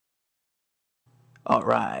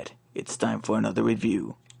Alright, it's time for another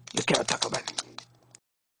review. Let's get talk about it.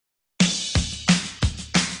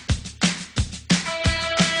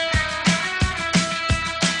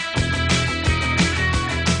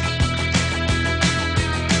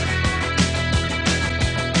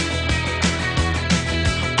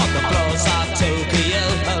 On the floors of Tokyo,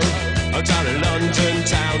 down in London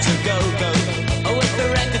town to go. With the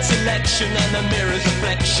record selection and the mirror's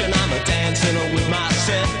reflection, I'm a dancing with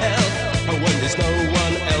myself. When there's no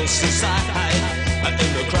one else inside,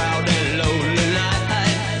 in the crowded lonely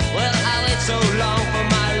night. Well, I wait so long for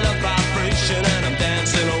my love vibration, and I'm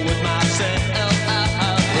dancing with myself.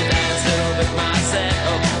 Dancing with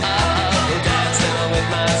myself. Dancing with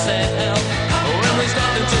myself. When there's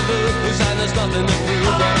nothing to lose and there's nothing to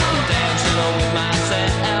prove, I'm dancing with myself.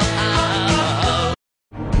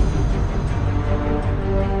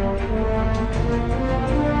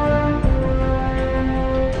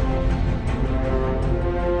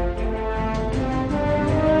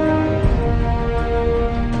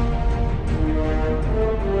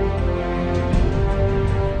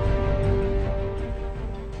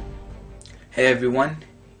 Hey everyone,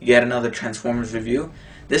 yet another Transformers review.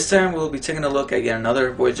 This time we'll be taking a look at yet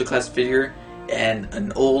another Voyager class figure and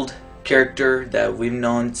an old character that we've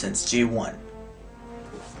known since G1.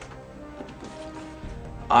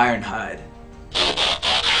 Ironhide.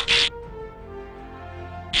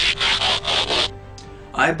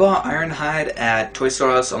 I bought Ironhide at Toys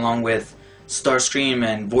R Us along with Starscream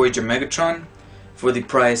and Voyager Megatron for the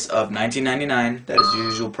price of $19.99. That is the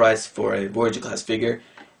usual price for a Voyager class figure.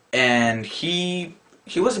 And he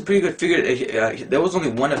was a pretty good figure. There was only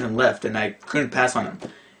one of him left, and I couldn't pass on him.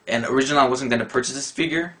 And originally I wasn't going to purchase this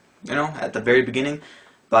figure, you know, at the very beginning,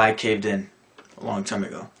 but I caved in a long time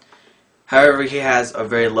ago. However, he has a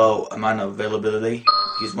very low amount of availability.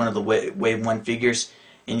 He's one of the Wave 1 figures,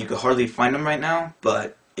 and you can hardly find him right now,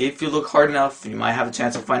 but if you look hard enough, you might have a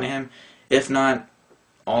chance of finding him. If not,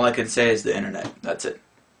 all I can say is the internet. That's it.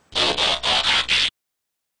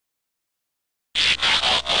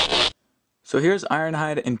 So here's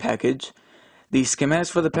Ironhide in package. The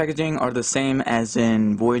schematics for the packaging are the same as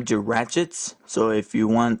in Voyager Ratchets. So if you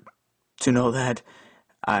want to know that,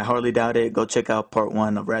 I hardly doubt it, go check out part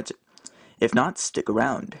 1 of Ratchet. If not, stick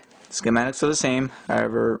around. Schematics are the same,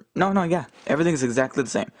 however, everything's exactly the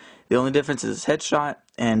same. The only difference is his headshot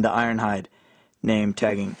and the Ironhide name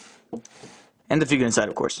tagging. And the figure inside,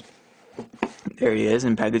 of course. There he is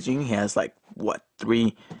in packaging. He has like, what,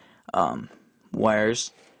 3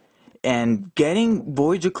 wires. And getting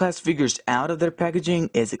Voyager class figures out of their packaging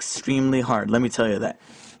is extremely hard, let me tell you that.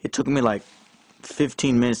 It took me like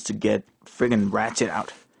 15 minutes to get friggin' Ratchet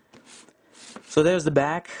out. So there's the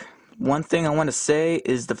back. One thing I want to say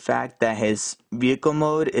is the fact that his vehicle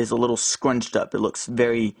mode is a little scrunched up. It looks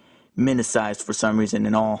very mini-sized for some reason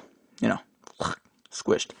and all, you know,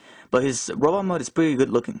 squished. But his robot mode is pretty good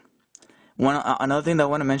looking. Another thing that I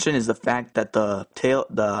want to mention is the fact that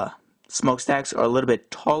the smokestacks are a little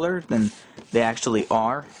bit taller than they actually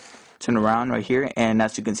are. Turn around right here, and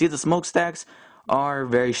as you can see, the smokestacks are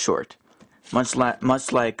very short. Much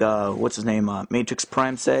like what's his name, Matrix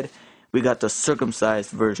Prime said, we got the circumcised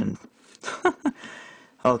version.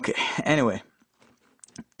 Okay, anyway,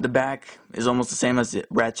 the back is almost the same as the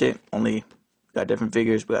Ratchet, only got different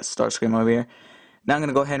figures. We got Starscream over here. Now I'm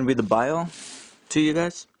gonna go ahead and read the bio to you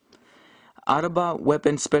guys. Autobot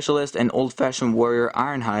weapon specialist and old-fashioned warrior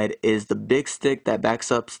Ironhide is the big stick that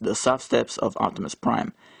backs up the soft steps of Optimus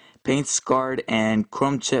Prime. Paint scarred and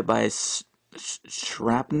chrome chipped by his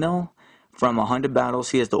shrapnel from 100 battles,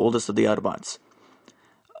 he is the oldest of the Autobots.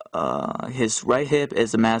 His right hip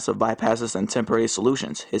is a mass of bypasses and temporary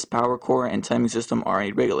solutions. His power core and timing system are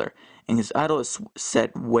irregular, and his idle is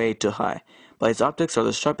set way too high. But his optics are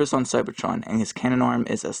the sharpest on Cybertron, and his cannon arm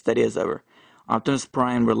is as steady as ever. Optimus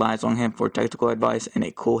Prime relies on him for tactical advice and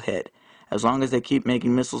a cool head. As long as they keep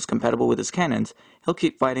making missiles compatible with his cannons, he'll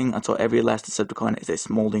keep fighting until every last Decepticon is a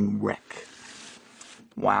smoldering wreck.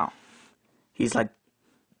 Wow. He's like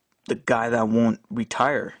the guy that won't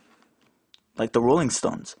retire. Like the Rolling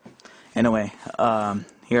Stones. Anyway,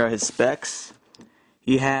 here are his specs.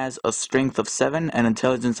 He has a strength of 7, an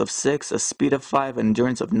intelligence of 6, a speed of 5, an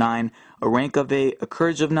endurance of 9, a rank of 8, a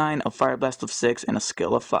courage of 9, a fire blast of 6, and a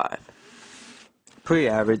skill of 5. Pretty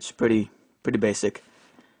average, pretty basic.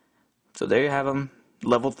 So there you have him,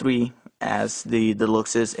 level 3 as the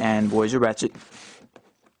Deluxes and Voyager Ratchet.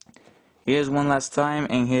 Here's one last time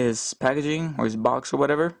in his packaging or his box or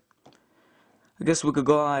whatever. I guess we could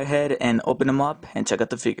go ahead and open him up and check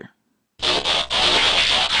out the figure.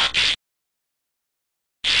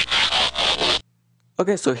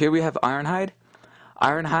 Okay, so here we have Ironhide.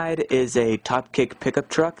 Ironhide is a top kick pickup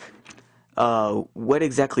truck. What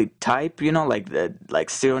exactly type, like the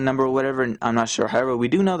serial number or whatever, I'm not sure. However, we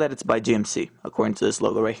do know that it's by GMC, according to this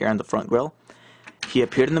logo right here on the front grille. He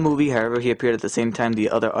appeared in the movie, however, he appeared at the same time the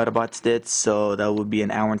other Autobots did, so that would be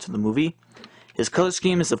an hour into the movie. His color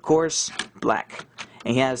scheme is, of course, black.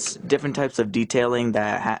 And he has different types of detailing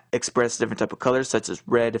that express different type of colors, such as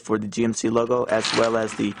red for the GMC logo, as well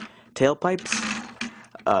as the tailpipes,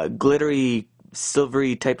 glittery,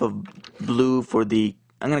 silvery type of blue for the,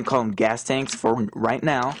 I'm going to call them gas tanks for right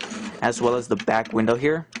now, as well as the back window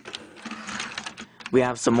here. We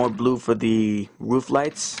have some more blue for the roof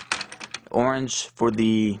lights, orange for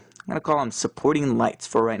the, I'm going to call them supporting lights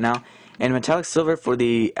for right now, and metallic silver for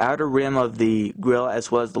the outer rim of the grille as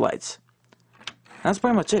well as the lights. That's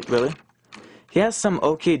pretty much it, really. He has some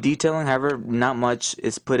okay detailing, however, not much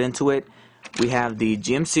is put into it. We have the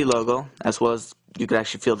GMC logo, as well as you could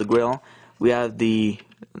actually feel the grille. We have the,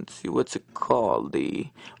 let's see, what's it called? The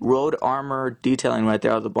road armor detailing right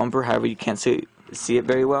there on the bumper, however, you can't see it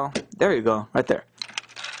very well. There you go, right there.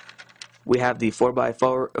 We have the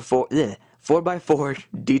 4x4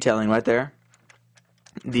 detailing right there.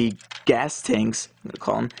 The gas tanks, I'm going to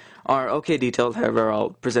call them, are okay detailed, however,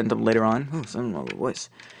 I'll present them later on. Ooh, something wrong with the voice.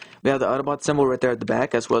 We have the Autobot symbol right there at the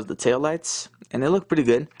back, as well as the tail lights, and they look pretty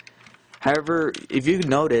good. However, if you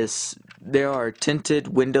notice, there are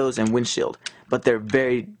tinted windows and windshield, but they're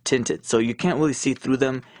very tinted, so you can't really see through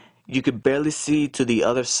them. You could barely see to the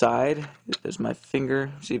other side. There's my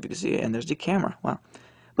finger, see if you can see it, and there's the camera. Wow.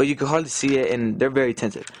 But you can hardly see it, and they're very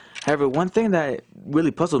tinted. However, one thing that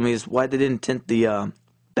really puzzled me is why they didn't tint the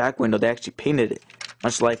back window. They actually painted it,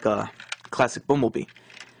 much like a classic Bumblebee.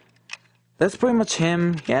 That's pretty much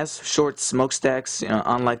him. He has short smokestacks,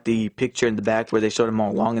 unlike the picture in the back where they showed him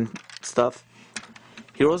all long and stuff.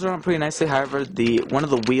 He rolls around pretty nicely. However, one of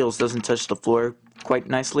the wheels doesn't touch the floor quite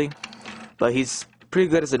nicely, but he's pretty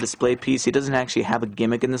good as a display piece. He doesn't actually have a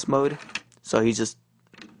gimmick in this mode, so he's just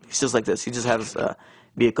like this. He just has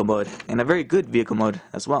vehicle mode, and a very good vehicle mode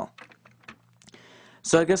as well.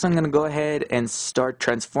 So I guess I'm going to go ahead and start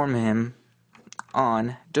transforming him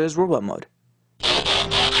on to his robot mode.